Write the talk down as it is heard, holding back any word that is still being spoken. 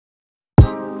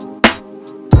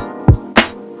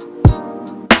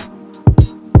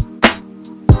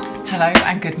Hello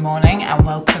and good morning and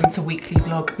welcome to weekly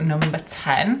vlog number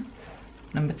 10.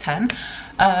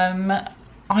 I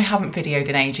haven't videoed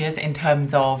in ages in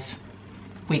terms of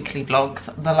weekly vlogs.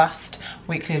 The last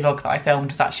weekly vlog that I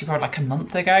filmed was actually probably like a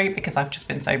month ago because I've just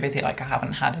been so busy, like I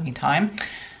haven't had any time.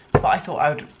 But I thought I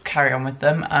would carry on with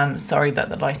them. Sorry that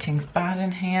the lighting's bad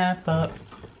in here, but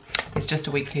it's just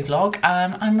a weekly vlog.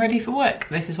 I'm ready for work.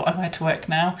 This is what I wear to work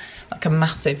now, like a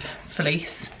massive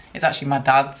fleece. It's actually my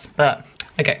dad's, but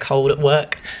I get cold at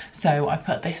work, so I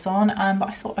put this on. But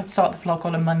I thought I'd start the vlog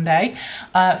on a Monday.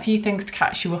 A few things to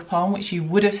catch you up on, which you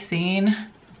would have seen.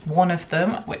 One of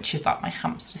them, which is that my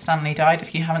hamster Stanley died.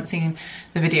 If you haven't seen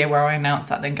the video where I announced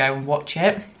that, then go and watch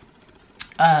it.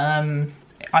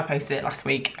 I posted it last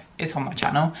week. It's on my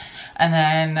channel. And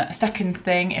then second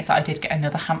thing is that I did get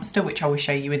another hamster, which I will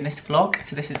show you in this vlog.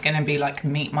 So this is going to be like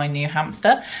meet my new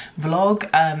hamster vlog,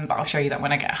 but I'll show you that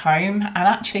when I get home. And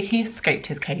actually he escaped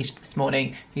his cage this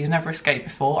morning. He's never escaped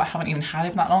before. I haven't even had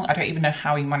him that long. I don't even know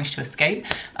how he managed to escape.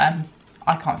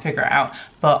 I can't figure it out,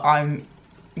 but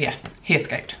yeah, he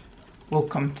escaped. We'll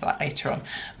come to that later on.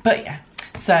 But yeah,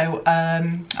 so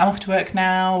I'm off to work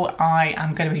now. I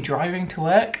am going to be driving to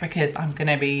work because I'm going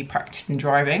to be practicing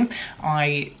driving.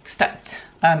 I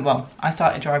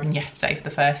started driving yesterday for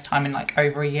the first time in like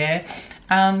over a year,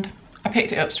 and I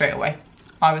picked it up straight away.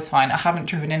 I was fine. I haven't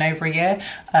driven in over a year.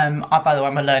 By the way,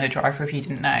 I'm a learner driver if you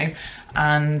didn't know,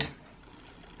 and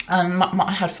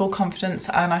I had full confidence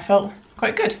and I felt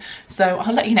quite good. So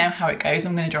I'll let you know how it goes.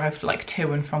 I'm going to drive like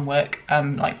to and from work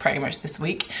like pretty much this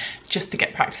week, just to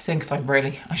get practicing, because I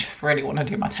just really want to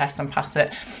do my test and pass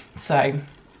it. So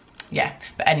yeah,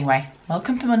 but anyway,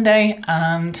 welcome to Monday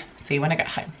and see you when I get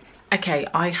home. Okay,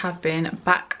 I have been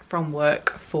back from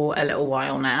work for a little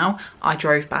while now. I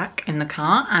drove back in the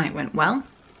car and it went well,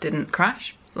 didn't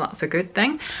crash, so that's a good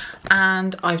thing.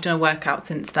 And I've done a workout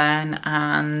since then,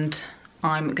 and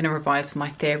I'm going to revise for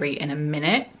my theory in a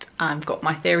minute. I've got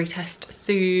my theory test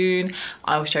soon.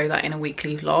 I'll show that in a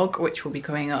weekly vlog, which will be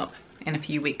coming up in a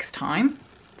few weeks' time.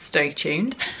 Stay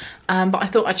tuned. But I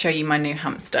thought I'd show you my new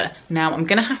hamster. Now I'm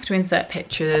going to have to insert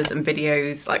pictures and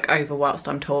videos like over whilst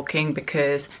I'm talking,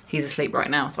 because he's asleep right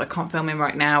now, so I can't film him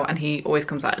right now, and he always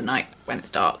comes out at night when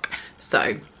it's dark.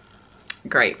 So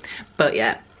great. But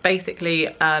yeah,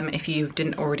 basically, if you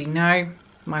didn't already know,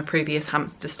 my previous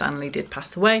hamster Stanley did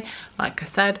pass away, like I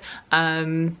said,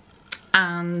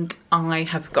 and I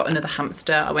have got another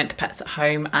hamster. I went to Pets at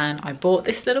Home and I bought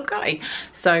this little guy.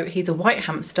 So he's a white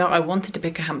hamster. I wanted to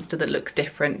pick a hamster that looks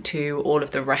different to all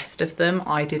of the rest of them.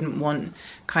 I didn't want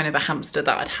kind of a hamster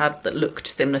that I'd had that looked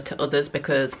similar to others,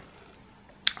 because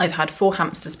I've had 4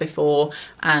 hamsters before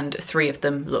and 3 of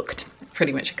them looked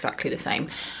pretty much exactly the same.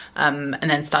 And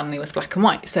then Stanley was black and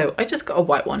white, so I just got a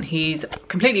white one. He's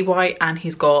completely white and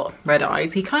he's got red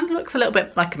eyes. He kind of looks a little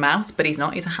bit like a mouse, but he's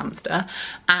not. He's a hamster,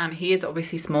 and he is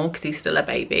obviously small because he's still a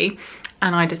baby.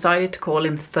 And I decided to call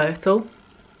him Furtle.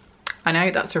 I know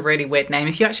that's a really weird name.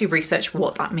 If you actually research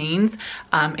what that means,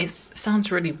 it sounds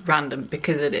really random,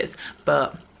 because it is,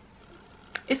 but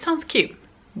it sounds cute.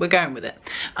 We're going with it.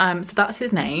 So that's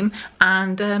his name,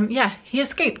 and yeah, he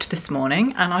escaped this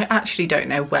morning, and I actually don't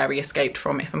know where he escaped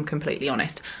from, if I'm completely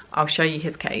honest. I'll show you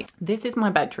his cage. This is my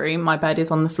bedroom. My bed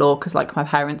is on the floor because like my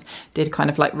parents did kind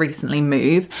of like recently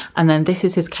move, and then this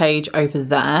is his cage over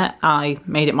there. I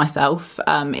made it myself.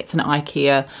 It's an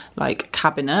IKEA like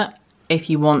cabinet. If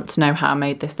you want to know how I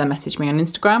made this, then message me on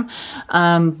Instagram.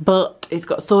 But it's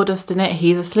got sawdust in it.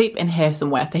 He's asleep in here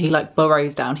somewhere, so he like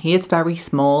burrows down. He is very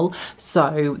small,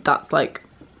 so that's like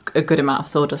a good amount of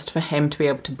sawdust for him to be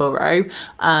able to burrow.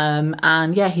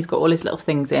 And yeah, he's got all his little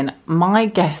things in. My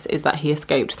guess is that he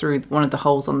escaped through one of the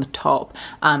holes on the top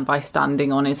by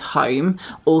standing on his home.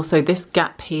 Also, this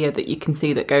gap here that you can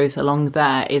see that goes along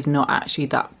there is not actually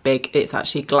that big. It's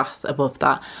actually glass above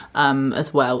that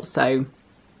as well. So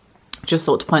just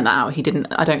thought to point that out.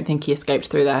 I don't think he escaped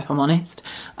through there, if I'm honest.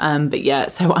 But yeah,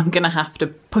 so I'm gonna have to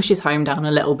push his home down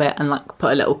a little bit and like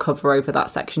put a little cover over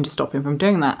that section to stop him from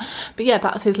doing that. But yeah,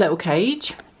 that's his little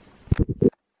cage.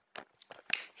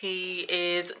 He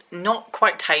is not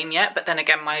quite tame yet, but then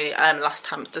again, my last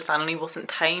hamster Stanley wasn't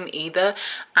tame either,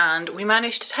 and we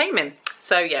managed to tame him.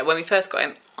 So yeah, when we first got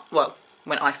him, well,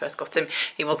 when I first got him,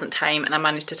 he wasn't tame, and I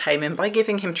managed to tame him by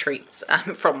giving him treats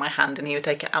from my hand, and he would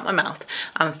take it out my mouth.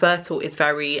 And Furtle is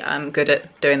very good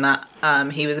at doing that.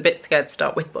 He was a bit scared to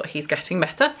start with, but he's getting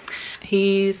better.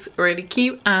 He's really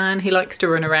cute and he likes to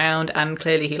run around, and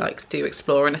clearly he likes to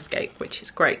explore and escape, which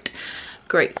is great.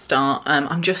 Great start.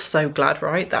 I'm just so glad,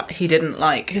 right, that he didn't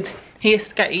because he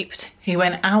escaped. He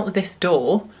went out this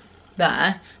door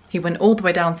there. He went all the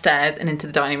way downstairs and into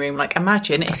the dining room. Like,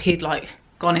 imagine if he'd like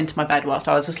gone into my bed whilst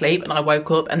I was asleep, and I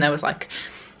woke up and there was like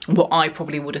what I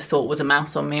probably would have thought was a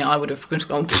mouse on me. I would have just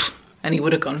gone and he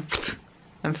would have gone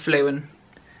and flew, and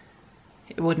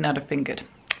it wouldn't have been good.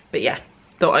 But yeah,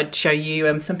 thought I'd show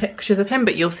you some pictures of him,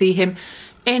 but you'll see him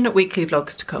in weekly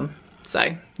vlogs to come.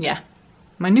 So yeah,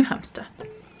 my new hamster.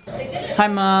 Hi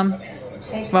Mum.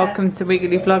 Hey, welcome to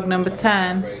weekly vlog number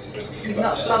 10. You've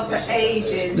not vlogged for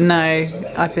ages.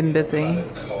 No, I've been busy.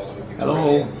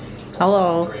 Hello.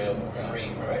 Hello.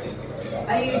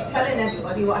 Are you telling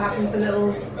everybody what happened to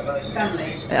little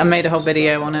Stanley? I made a whole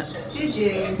video on it. Did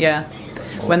you? Yeah.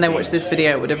 When they watch this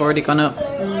video, it would have already gone up.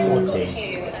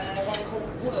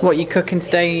 What are you cooking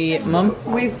today, Mum?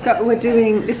 We're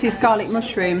doing, this is garlic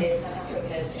mushroom.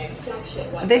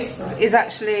 This is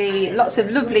actually lots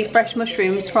of lovely fresh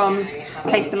mushrooms from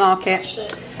Caister Market,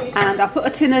 and I put a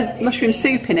tin of mushroom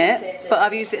soup in it, but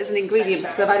I've used it as an ingredient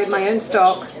because I've added my own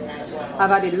stock.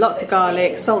 I've added lots of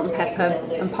garlic, salt and pepper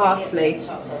and parsley,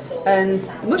 and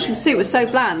mushroom soup was so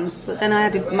bland, but then I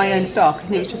added my own stock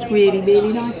and it was just really,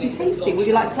 really nice and tasty. Would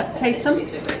you like to taste some?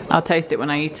 I'll taste it when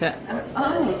I eat it.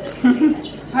 Oh.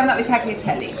 How about we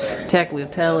tagliatelle?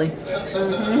 Tagliatelle.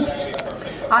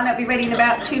 And it'll be ready in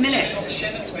about 2 minutes.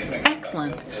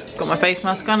 Excellent. Got my face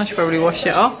mask on, I should probably wash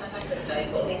it off.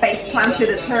 Face planted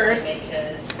a turd.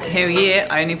 Hell yeah,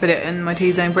 I only put it in my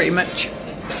T-zone pretty much.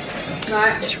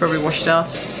 Right. Should probably wash it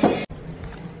off.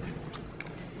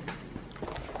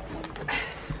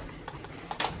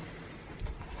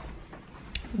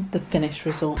 The finished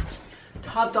result.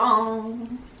 Ta-da!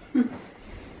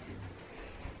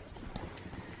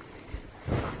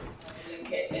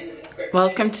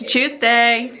 Welcome to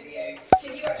Tuesday.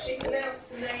 Can you actually pronounce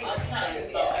the name? I can,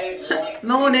 but I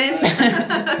Morning.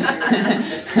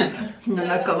 And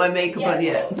I've got my makeup on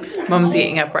yet. Mum's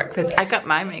eating her breakfast. I got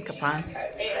my makeup on.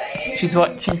 She's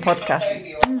watching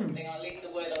podcast.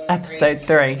 Episode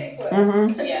 3.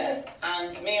 Yeah,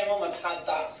 and me and Mum have had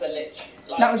that for literally.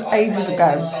 That was ages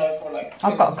ago.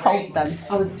 I've got a cold then.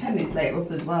 I was 10 minutes later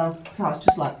up as well, so I was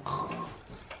just like,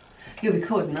 you're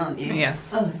recording, aren't you? Yes.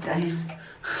 Oh, damn.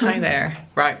 Hi there.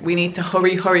 Right, we need to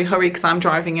hurry because I'm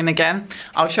driving in again.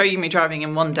 I'll show you me driving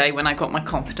in one day when I got my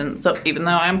confidence up, even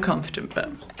though I am confident, but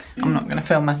I'm not going to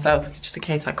film myself just in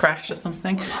case I crash or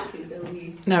something.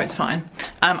 No, it's fine.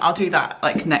 I'll do that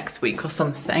like next week or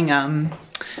something.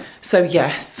 So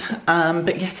yes,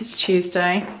 but yes, it's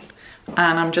Tuesday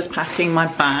and I'm just packing my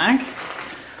bag.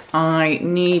 I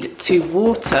need to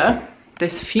water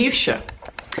this fuchsia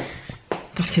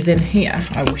that is in here.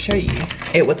 I will show you.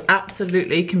 It was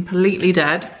absolutely completely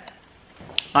dead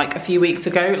like a few weeks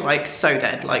ago, like so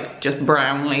dead, like just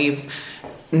brown leaves,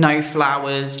 no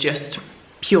flowers, just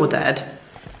pure dead.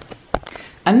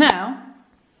 And now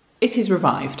it is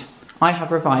revived. I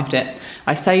have revived it.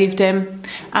 I saved him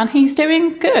and he's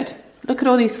doing good. Look at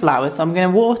all these flowers. So I'm going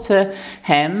to water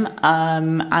him,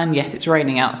 and yes, it's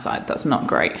raining outside. That's not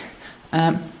great,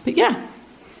 but yeah.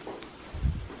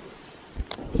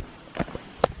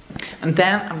 And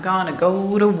then I'm gonna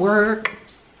go to work.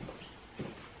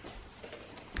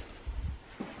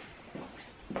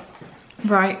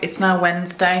 Right, it's now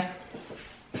Wednesday.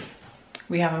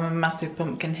 We have a massive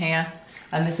pumpkin here,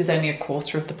 and this is only a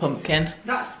quarter of the pumpkin.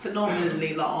 That's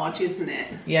phenomenally large, isn't it?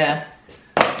 Yeah.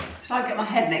 Shall I get my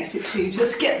head next to it too?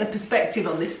 Just get the perspective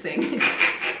on this thing.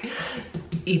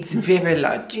 It's very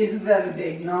large. It's very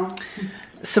big, no?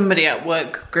 Somebody at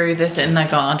work grew this in their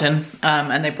garden,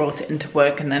 and they brought it into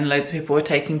work, and then loads of people were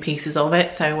taking pieces of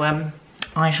it. So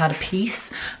I had a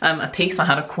piece, I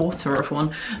had a quarter of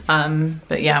one.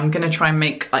 But yeah, I'm gonna try and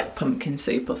make like pumpkin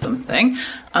soup or something.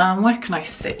 Where can I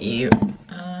sit you?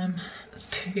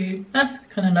 That's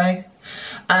kind of low.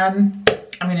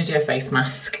 I'm gonna do a face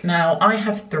mask. Now I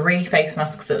have 3 face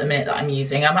masks at the minute that I'm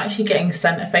using. I'm actually getting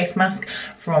sent a face mask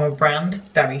from a brand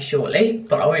very shortly,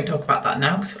 but I won't talk about that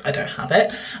now because I don't have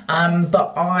it.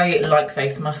 But I like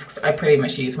face masks. I pretty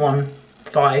much use one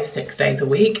 5-6 days a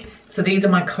week. So these are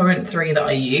my current 3 that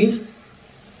I use.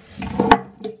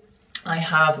 I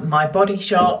have my Body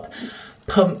Shop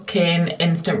Pumpkin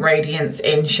Instant Radiance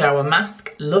in Shower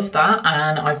Mask. Love that,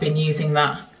 and I've been using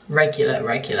that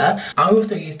regular. I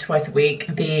also use twice a week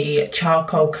the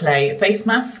charcoal clay face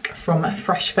mask from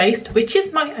Fresh Faced, which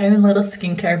is my own little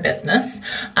skincare business.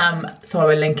 So I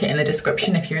will link it in the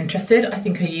description if you're interested. I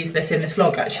think I used this in this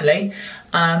vlog actually.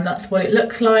 That's what it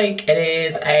looks like. It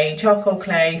is a charcoal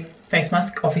clay face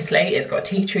mask. Obviously it's got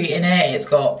tea tree in it, it's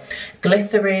got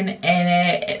glycerin in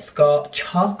it, it's got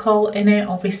charcoal in it,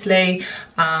 obviously,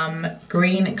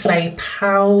 green clay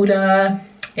powder.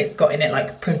 It's got in it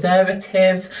like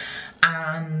preservatives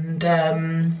and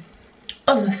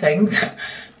other things.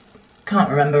 Can't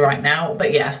remember right now,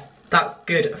 but yeah, That's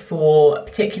good for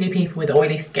particularly people with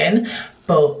oily skin,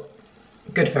 but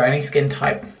good for any skin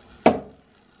type.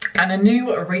 And a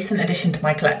new recent addition to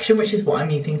my collection, which is what I'm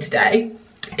using today,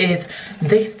 is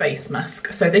this face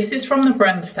mask. So this is from the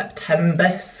brand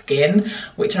September Skin,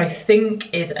 which I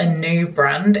think is a new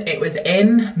brand. It was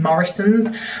in Morrison's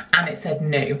and it said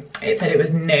new. It said it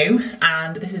was new,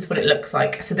 and this is what it looks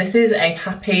like. So this is a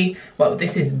happy, well,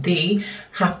 this is the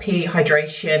Happy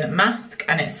Hydration Mask,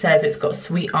 and it says it's got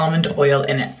sweet almond oil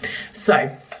in it.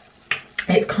 So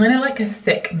it's kind of like a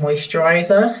thick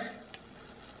moisturizer.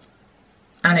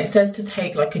 And it says to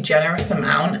take like a generous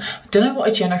amount. I don't know what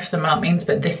a generous amount means,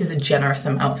 but this is a generous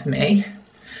amount for me.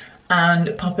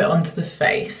 And pop it onto the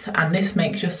face. And this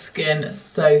makes your skin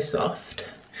so soft.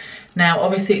 Now,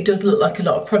 obviously it does look like a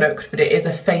lot of product, but it is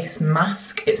a face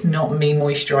mask. It's not me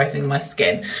moisturising my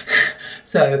skin.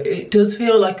 So it does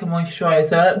feel like a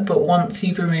moisturiser, but once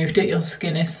you've removed it, your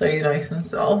skin is so nice and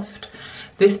soft.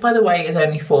 This, by the way, is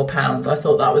only £4. I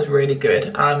thought that was really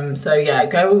good. So yeah,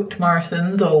 go to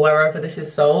Morrison's or wherever this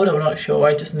is sold. I'm not sure,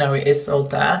 I just know it is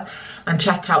sold there. And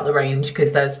check out the range,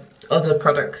 because there's other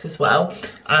products as well.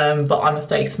 But I'm a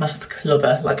face mask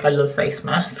lover, like I love face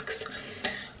masks.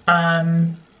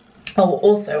 Oh,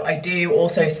 also, I do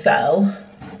also sell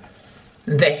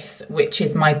this, which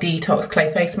is my detox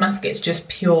clay face mask. It's just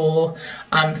pure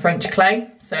French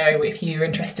clay. So if you're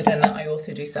interested in that, I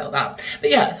also do sell that. But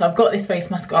yeah, so I've got this face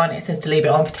mask on. It says to leave it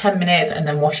on for 10 minutes and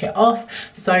then wash it off.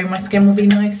 So my skin will be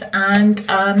nice and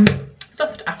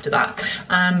soft after that.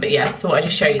 But yeah, I thought I'd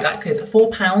just show you that, because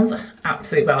 £4,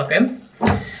 absolute bargain.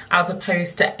 As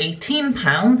opposed to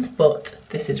 £18, but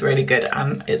this is really good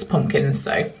and it's pumpkins,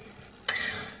 so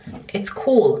it's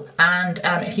cool. And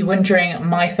if you're wondering,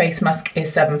 my face mask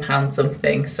is £7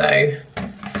 something. So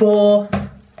 4,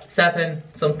 7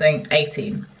 something,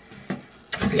 18.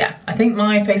 So yeah, I think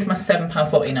my face mask is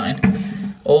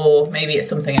 £7.49, or maybe it's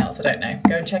something else, I don't know.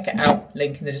 Go and check it out,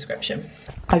 link in the description.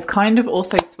 I've kind of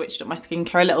also switched up my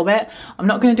skincare a little bit. I'm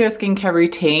not going to do a skincare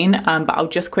routine, but I'll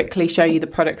just quickly show you the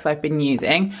products I've been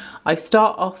using. I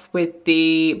start off with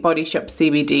the Body Shop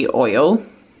CBD oil.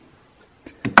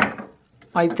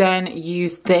 I then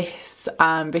use this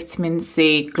vitamin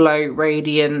C Glow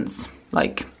Radiance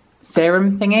like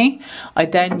serum thingy. I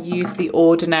then use the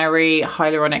Ordinary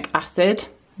hyaluronic acid,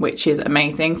 which is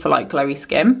amazing for like glowy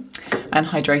skin and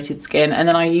hydrated skin. And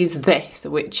then I use this,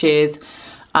 which is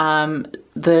the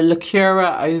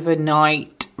Lacura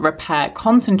Overnight Repair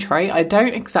Concentrate. I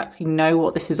don't exactly know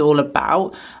what this is all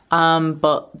about,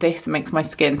 but this makes my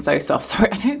skin so soft.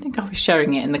 Sorry, I don't think I was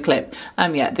showing it in the clip.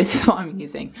 Yeah, this is what I'm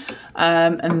using.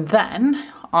 And then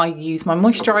I use my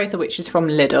moisturizer, which is from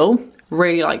Lidl.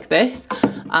 Really like this.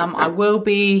 I will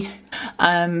be,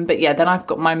 but yeah, then I've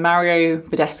got my Mario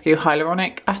Badescu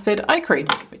Hyaluronic Acid Eye Cream,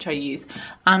 which I use.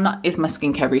 And that is my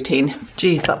skincare routine.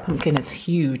 Jeez, that pumpkin is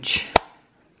huge.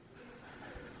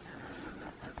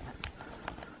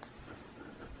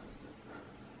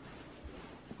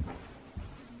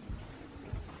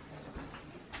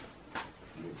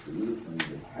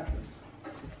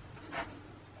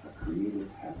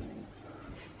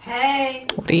 Hey!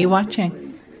 What are you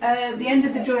watching? The end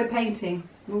of the Joy painting.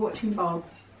 We're watching Bob.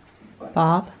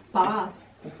 Bob? Bob.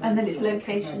 And then it's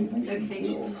location,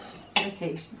 location,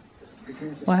 location.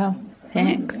 Wow,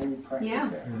 thanks. Yeah.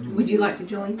 Would you like to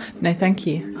join? No, thank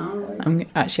you. Oh.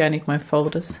 I need my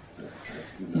folders.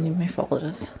 I need my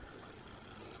folders.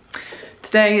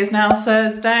 Today is now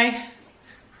Thursday.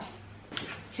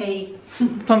 Hey.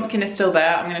 Pumpkin is still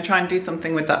there. I'm going to try and do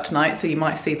something with that tonight, so you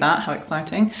might see that. How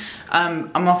exciting.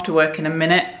 I'm off to work in a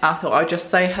minute. I thought I'd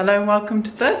just say hello and welcome to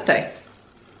Thursday.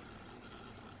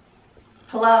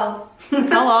 Hello.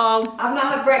 Hello. I've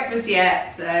not had breakfast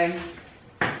yet, so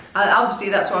obviously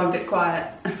that's why I'm a bit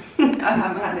quiet. I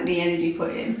haven't had any energy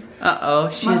put in. Uh-oh,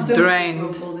 she's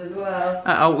drained. As well.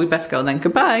 Uh-oh, we best go then.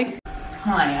 Goodbye.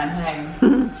 Hi, I'm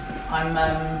home. I'm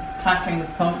tackling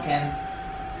this pumpkin.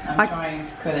 I'm trying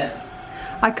to cut it.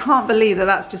 I can't believe that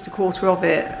that's just a quarter of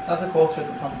it. That's a quarter of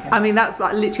the pumpkin. I mean, that's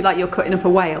like literally like you're cutting up a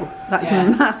whale. That's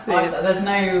massive. There's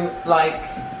no, like,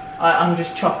 I'm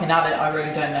just chopping at it. I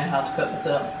really don't know how to cut this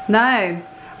up. No,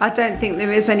 I don't think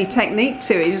there is any technique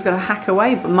to it. You just got to hack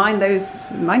away, but mind your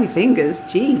fingers,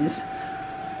 jeez.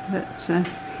 But,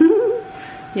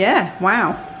 yeah,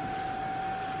 wow.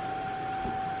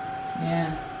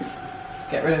 Yeah. Let's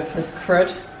get rid of this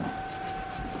crud.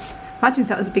 Imagine if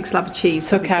that was a big slab of cheese.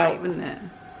 Took out, great, wouldn't it?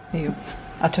 Ew.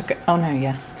 I took it. Oh no,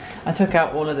 yeah. I took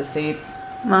out all of the seeds.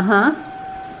 Uh-huh.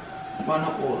 Well,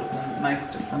 not all of them,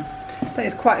 most of them. That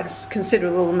is quite a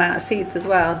considerable amount of seeds as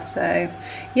well. So,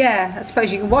 yeah, I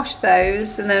suppose you can wash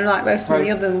those and then like roast some of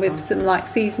the others with some like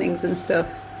seasonings and stuff.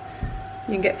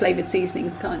 You can get flavoured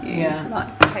seasonings, can't you? Yeah.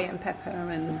 Like cayenne pepper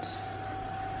and...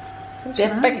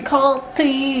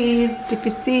 Difficulties.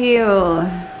 Difficile.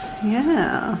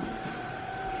 Yeah.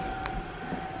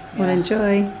 Well,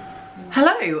 enjoy.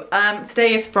 Hello,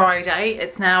 today is Friday,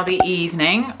 it's now the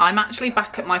evening. I'm actually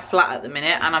back at my flat at the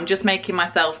minute and I'm just making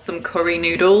myself some curry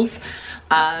noodles.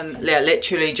 Yeah,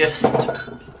 literally just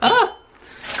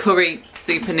curry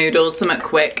super noodles, something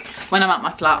quick. When I'm at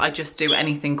my flat, I just do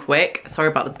anything quick. Sorry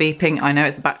about the beeping, I know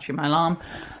it's the battery in my alarm.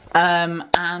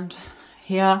 And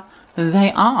here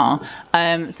they are.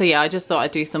 So yeah, I just thought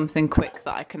I'd do something quick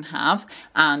that I can have,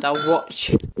 and I'll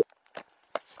watch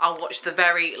the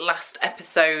very last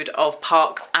episode of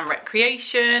Parks and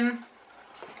Recreation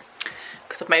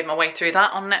because I've made my way through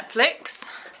that on Netflix.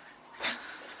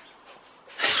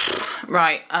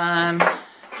 Right,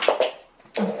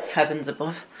 heavens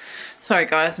above. Sorry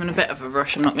guys, I'm in a bit of a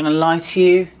rush, I'm not gonna lie to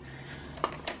you.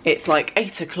 It's like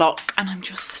 8 o'clock and I'm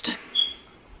just,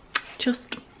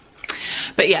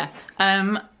 but yeah,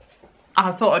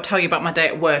 I thought I'd tell you about my day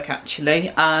at work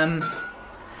actually.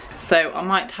 So I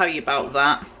might tell you about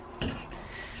that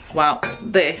while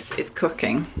this is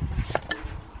cooking.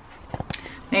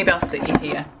 Maybe I'll sit you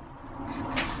here.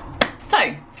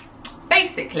 So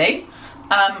basically,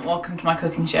 welcome to my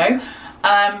cooking show.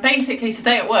 Basically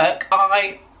today at work,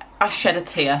 I shed a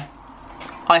tear.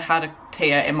 I had a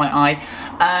tear in my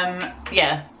eye.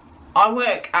 Yeah, I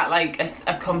work at like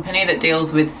a company that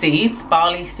deals with seeds,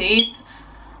 barley seeds,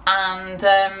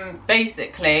 and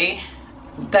basically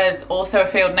there's also a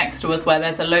field next to us where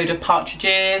there's a load of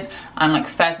partridges and like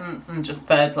pheasants and just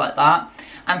birds like that.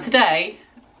 And today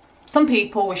some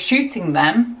people were shooting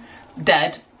them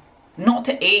dead, not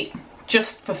to eat,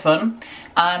 just for fun.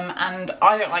 And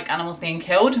I don't like animals being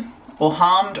killed or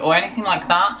harmed or anything like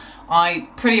that. I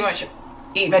pretty much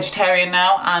eat vegetarian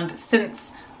now, and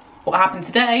since what happened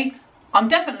today, I'm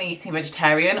definitely eating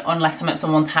vegetarian unless I'm at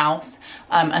someone's house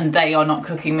and they are not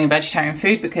cooking me vegetarian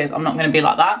food, because I'm not going to be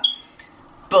like that.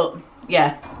 But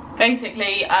yeah,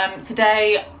 basically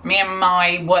today me and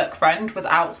my work friend was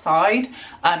outside,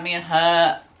 me and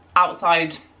her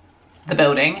outside the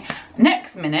building.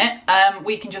 Next minute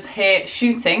we can just hear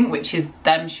shooting, which is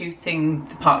them shooting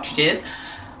the partridges.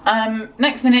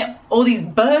 Next minute all these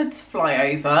birds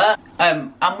fly over,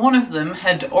 and one of them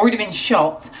had already been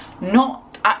shot,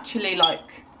 not actually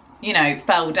like, you know,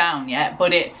 fell down yet,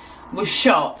 but it was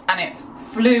shot and it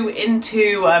flew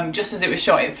into, just as it was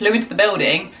shot, it flew into the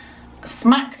building,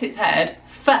 smacked its head,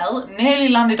 fell, nearly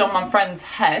landed on my friend's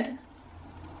head.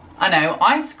 I know,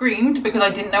 I screamed because I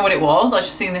didn't know what it was. I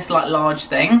just seen this like large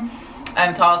thing,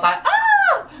 so I was like, ah!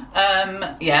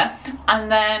 Yeah,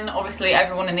 and then obviously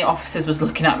everyone in the offices was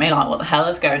looking at me like, what the hell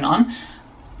is going on?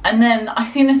 And then I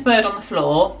seen this bird on the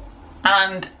floor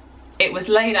and it was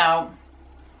laid out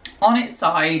on its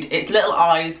side, its little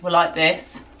eyes were like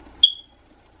this.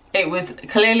 It was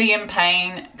clearly in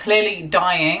pain, clearly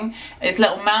dying. Its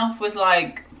little mouth was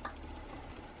like,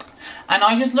 and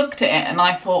I just looked at it and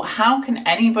I thought, how can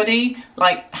anybody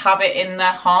like have it in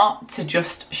their heart to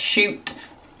just shoot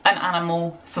an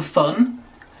animal for fun?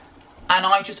 And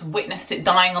I just witnessed it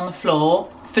dying on the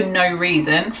floor for no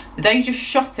reason. They just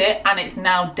shot it and it's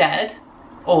now dead,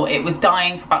 or it was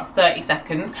dying for about 30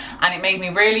 seconds, and it made me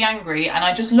really angry. And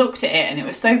I just looked at it and it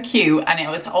was so cute, and it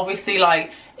was obviously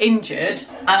like injured,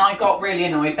 and I got really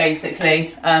annoyed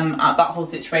basically at that whole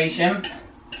situation.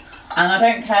 And I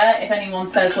don't care if anyone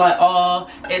says like, oh,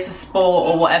 it's a sport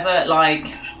or whatever,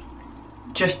 like,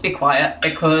 just be quiet,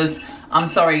 because I'm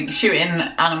sorry, shooting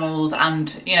animals,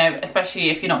 and you know, especially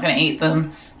if you're not going to eat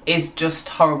them, is just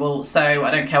horrible. So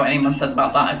I don't care what anyone says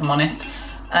about that, if I'm honest.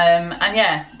 And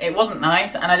yeah, it wasn't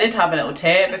nice, and I did have a little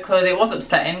tear because it was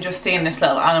upsetting just seeing this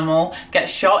little animal get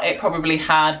shot. It probably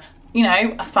had, you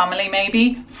know, a family,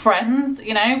 maybe friends.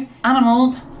 You know,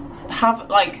 animals have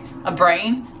like a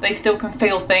brain, they still can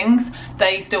feel things,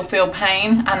 they still feel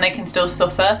pain, and they can still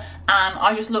suffer. And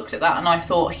I just looked at that and I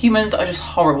thought, humans are just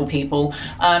horrible people.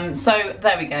 So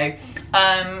there we go.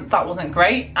 That wasn't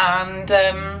great, and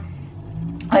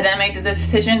I then made the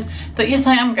decision that yes,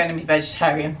 I am going to be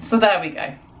vegetarian. So there we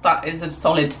go. That is a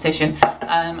solid decision.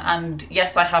 And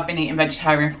yes, I have been eating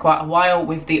vegetarian for quite a while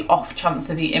with the off chance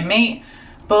of eating meat,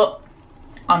 but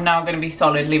I'm now going to be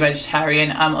solidly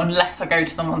vegetarian, unless I go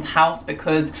to someone's house,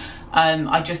 because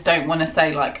I just don't want to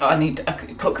say like, I need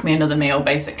to cook me another meal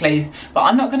basically. But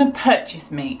I'm not going to purchase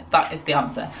meat, that is the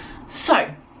answer. So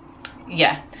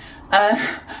yeah,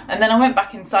 and then I went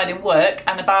back inside in work,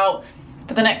 and about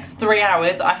For the next 3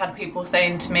 hours, I had people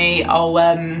saying to me, oh,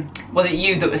 was it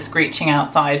you that was screeching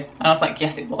outside? And I was like,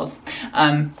 yes, it was.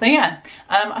 So yeah,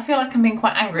 I feel like I'm being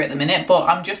quite angry at the minute, but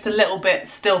I'm just a little bit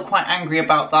still quite angry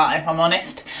about that, if I'm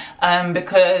honest.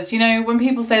 Because, you know, when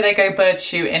people say they go bird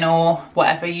shooting or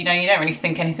whatever, you know, you don't really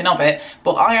think anything of it.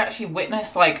 But I actually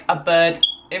witnessed like a bird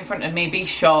in front of me be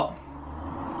shot,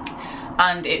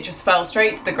 and it just fell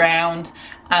straight to the ground.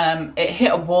 It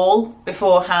hit a wall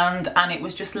beforehand, and it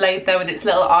was just laid there with its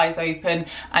little eyes open,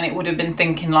 and it would have been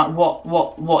thinking like,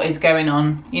 what is going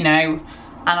on, you know?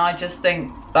 And I just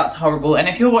think that's horrible. And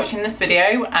if you're watching this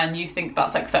video and you think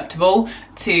that's acceptable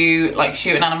to like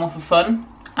shoot an animal for fun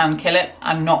and kill it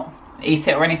and not eat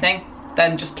it or anything,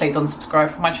 then just please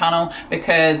unsubscribe from my channel,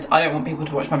 because I don't want people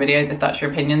to watch my videos if that's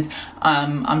your opinions.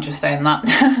 I'm just saying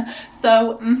that.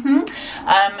 So,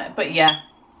 but yeah,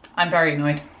 I'm very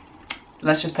annoyed.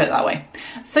 Let's just put it that way.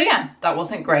 So yeah, that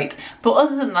wasn't great. But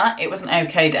other than that, it was an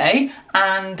okay day.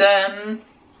 And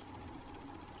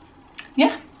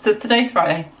yeah, so today's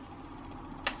Friday.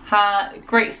 Had a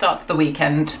great start to the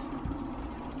weekend.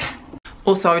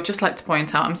 Also, I would just like to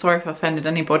point out, I'm sorry if I offended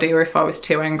anybody or if I was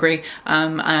too angry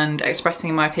and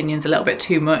expressing my opinions a little bit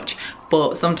too much,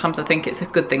 but sometimes I think it's a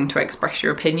good thing to express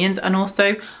your opinions. And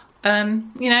also,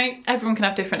 you know, everyone can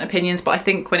have different opinions, but I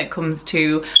think when it comes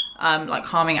to like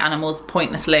harming animals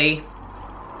pointlessly,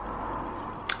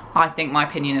 I think my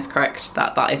opinion is correct,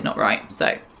 that is not right.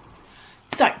 So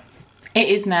it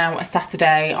is now a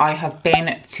Saturday. I have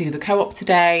been to the co-op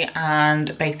today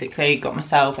and basically got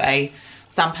myself a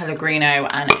San Pellegrino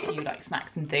and a few like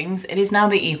snacks and things. It is now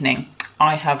the evening.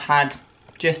 I have had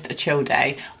just a chill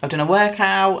day. I've done a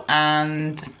workout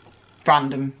and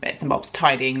random bits and bobs,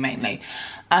 tidying mainly.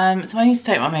 So I need to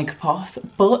take my makeup off,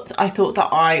 but I thought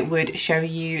that I would show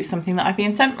you something that I've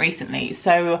been sent recently.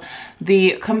 So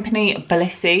the company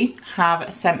Blissy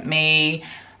have sent me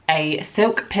a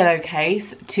silk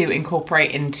pillowcase to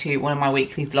incorporate into one of my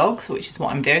weekly vlogs, which is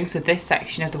what I'm doing. So this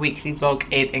section of the weekly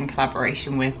vlog is in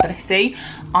collaboration with Blissy.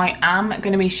 I am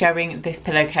going to be showing this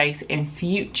pillowcase in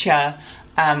future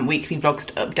weekly vlogs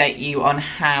to update you on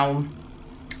how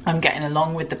I'm getting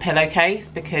along with the pillowcase,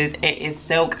 because it is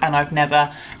silk and I've never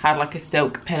had like a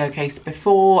silk pillowcase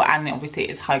before, and obviously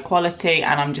it's high quality,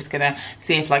 and I'm just gonna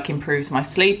see if like improves my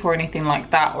sleep or anything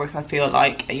like that, or if I feel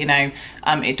like, you know,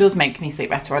 it does make me sleep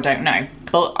better, I don't know.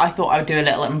 But I thought I would do a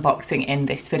little unboxing in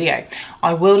this video.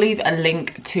 I will leave a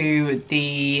link to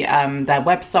the their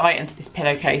website and to this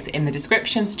pillowcase in the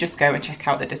description, so just go and check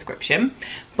out the description.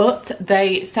 But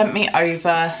they sent me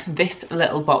over this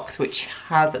little box which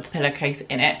has the pillowcase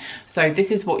in it. So this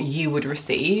is what you would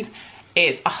receive.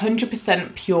 It's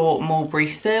 100% pure mulberry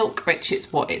silk, which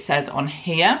is what it says on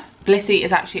here. Blissy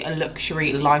is actually a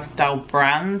luxury lifestyle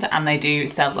brand, and they do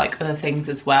sell like other things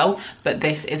as well, but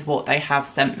this is what they have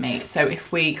sent me. So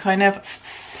if we kind of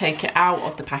take it out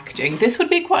of the packaging, this would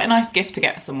be quite a nice gift to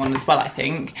get someone as well, I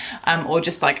think, or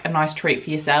just like a nice treat for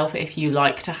yourself if you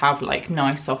like to have like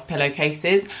nice soft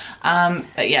pillowcases.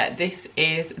 But yeah, this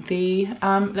is the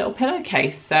little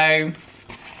pillowcase. So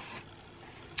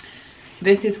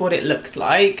this is what it looks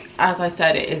like. As I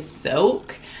said, it is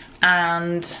silk,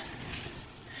 and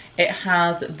it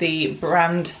has the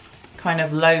brand kind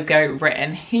of logo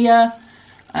written here.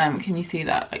 Can you see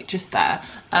that, like just there?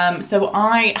 So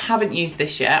I haven't used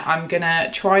this yet. I'm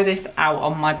gonna try this out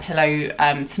on my pillow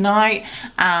tonight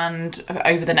and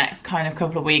over the next kind of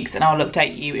couple of weeks, and I'll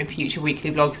update you in future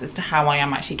weekly vlogs as to how I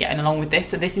am actually getting along with this.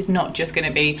 So this is not just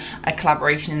gonna be a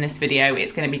collaboration in this video,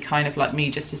 it's gonna be kind of like me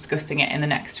just discussing it in the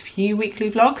next few weekly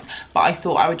vlogs, but I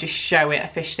thought I would just show it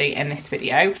officially in this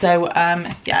video. So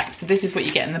yeah, so this is what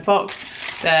you get in the box.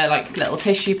 They're like little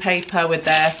tissue paper with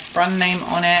their brand name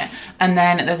on it, and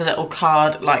then there's a little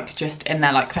card like just in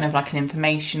there, like kind of like an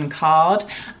information card,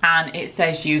 and it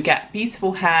says you get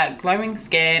beautiful hair, glowing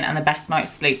skin, and the best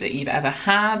night's sleep that you've ever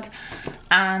had.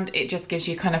 And it just gives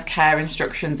you kind of care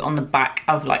instructions on the back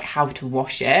of like how to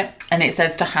wash it, and it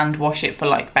says to hand wash it for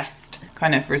like best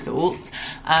kind of results.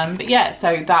 But yeah,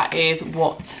 so that is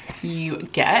what you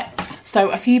get.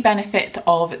 So a few benefits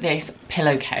of this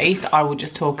pillowcase I will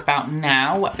just talk about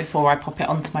now before I pop it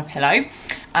onto my pillow.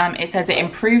 It says it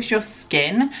improves your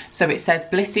skin. So it says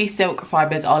Blissy silk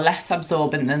fibres are less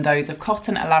absorbent than those of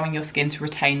cotton, allowing your skin to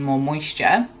retain more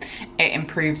moisture. It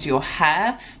improves your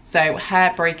hair. So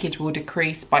hair breakage will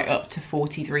decrease by up to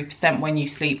 43% when you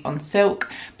sleep on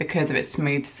silk because of its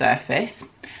smooth surface.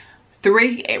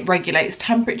 3, it regulates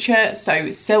temperature.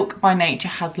 So silk by nature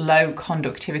has low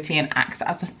conductivity and acts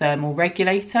as a thermal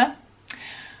regulator.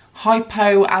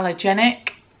 Hypoallergenic.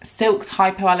 silk's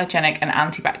hypoallergenic and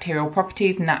antibacterial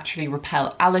properties naturally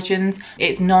repel allergens.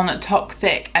 It's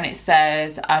non-toxic, and it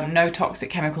says no toxic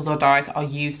chemicals or dyes are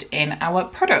used in our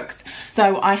products.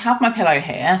 So I have my pillow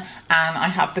here, and I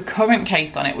have the current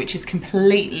case on it, which is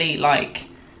completely like,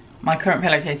 my current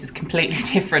pillowcase is completely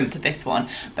different to this one,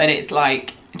 but it's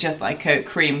like just like a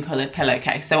cream coloured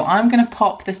pillowcase. So I'm going to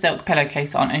pop the silk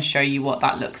pillowcase on and show you what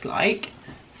that looks like.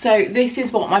 So this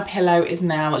is what my pillow is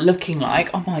now looking like.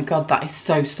 Oh my god, that is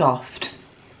so soft.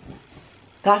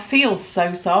 That feels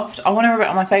so soft. I want to rub it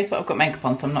on my face, but I've got makeup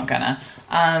on, so I'm not gonna.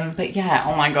 But yeah,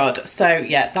 oh my god. So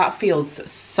yeah, that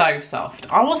feels so soft.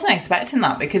 I wasn't expecting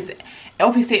that, because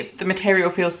obviously the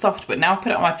material feels soft, but now I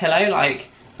put it on my pillow, like,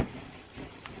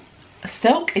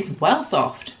 silk is well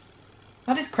soft.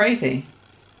 That is crazy.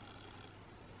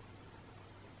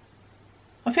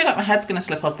 I feel like my head's gonna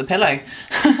slip off the pillow.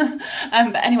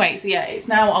 But anyway, so yeah, it's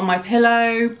now on my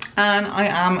pillow, and I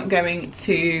am going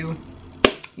to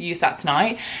use that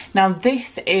tonight. Now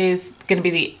this is going to be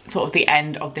the sort of the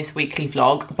end of this weekly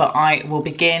vlog, but I will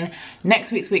begin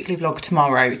next week's weekly vlog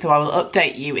tomorrow, so I will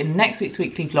update you in next week's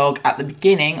weekly vlog at the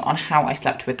beginning on how I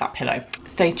slept with that pillow.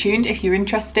 Stay tuned if you're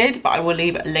interested, but I will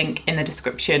leave a link in the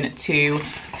description to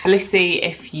Blissy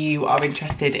if you are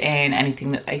interested in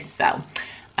anything that they sell,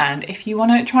 and if you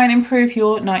want to try and improve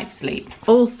your night's sleep.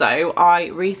 Also, I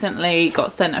recently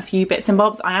got sent a few bits and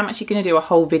bobs. I am actually going to do a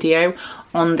whole video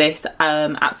on this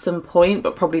at some point,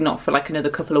 but probably not for like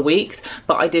another couple of weeks.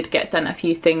 But I did get sent a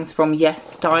few things from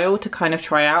Yes Style to kind of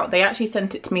try out. They actually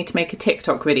sent it to me to make a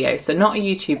TikTok video, so not a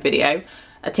YouTube video,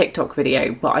 a TikTok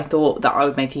video, but I thought that I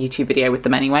would make a YouTube video with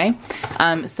them anyway.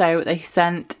 So they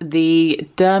sent the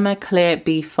Derma Clear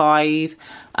B5,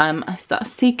 is that a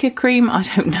Seeker cream? I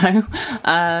don't know.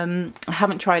 I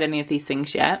haven't tried any of these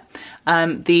things yet.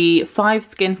 The 5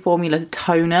 Skin Formula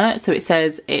Toner, so it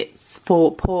says it's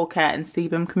for pore care and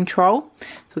sebum control, so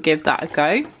we'll give that a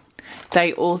go.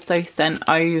 They also sent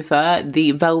over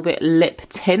the Velvet Lip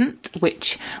Tint,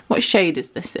 which, what shade is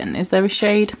this in? Is there a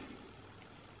shade?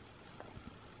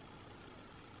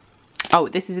 Oh,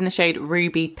 this is in the shade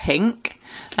Ruby Pink.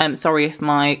 Sorry if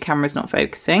my camera's not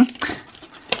focusing.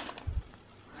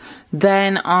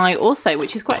 Then I also,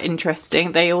 which is quite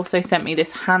interesting, they also sent me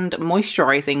this hand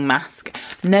moisturizing mask.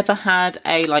 Never had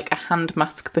a hand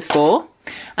mask before.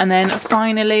 And then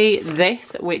finally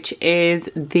this, which is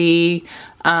the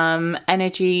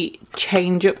energy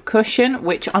change up cushion,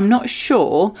 which I'm not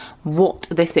sure what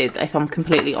this is, if I'm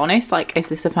completely honest. Like, is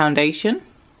this a foundation?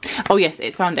 Oh yes,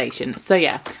 it's foundation. So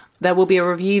yeah, there will be a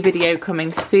review video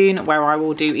coming soon where I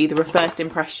will do either a first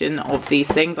impression of these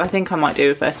things. I think I might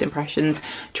do a first impressions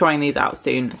trying these out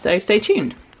soon, so stay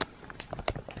tuned.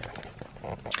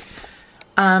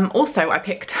 Also, I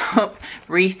picked up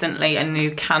recently a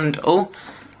new candle.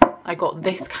 I got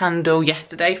this candle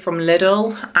yesterday from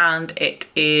Lidl, and it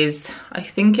is, I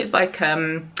think it's like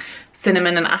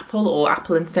cinnamon and apple, or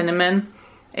apple and cinnamon.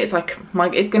 It's like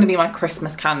it's going to be my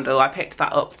Christmas candle. I picked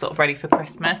that up sort of ready for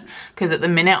Christmas, because at the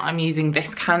minute I'm using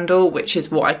this candle, which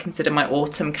is what I consider my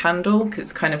autumn candle, because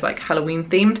it's kind of like Halloween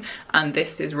themed, and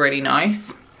this is really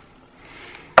nice.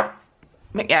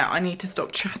 But yeah, I need to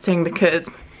stop chatting because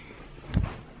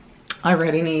I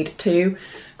really need to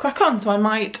crack on. So I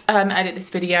might edit this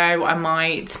video, I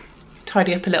might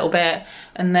tidy up a little bit,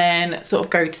 and then sort of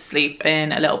go to sleep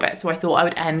in a little bit. So I thought I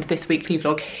would end this weekly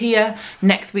vlog here.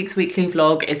 Next week's weekly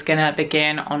vlog is gonna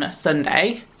begin on a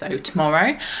Sunday, so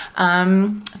tomorrow.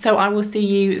 So I will see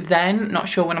you then. Not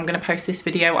sure when I'm gonna post this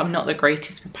video. I'm not the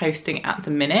greatest with posting at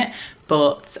the minute,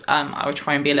 but I will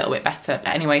try and be a little bit better.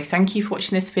 But anyway, thank you for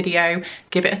watching this video.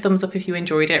 Give it a thumbs up if you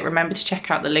enjoyed it. Remember to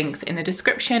check out the links in the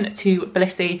description to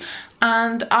Blissy,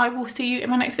 and I will see you in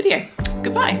my next video.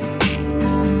 Goodbye.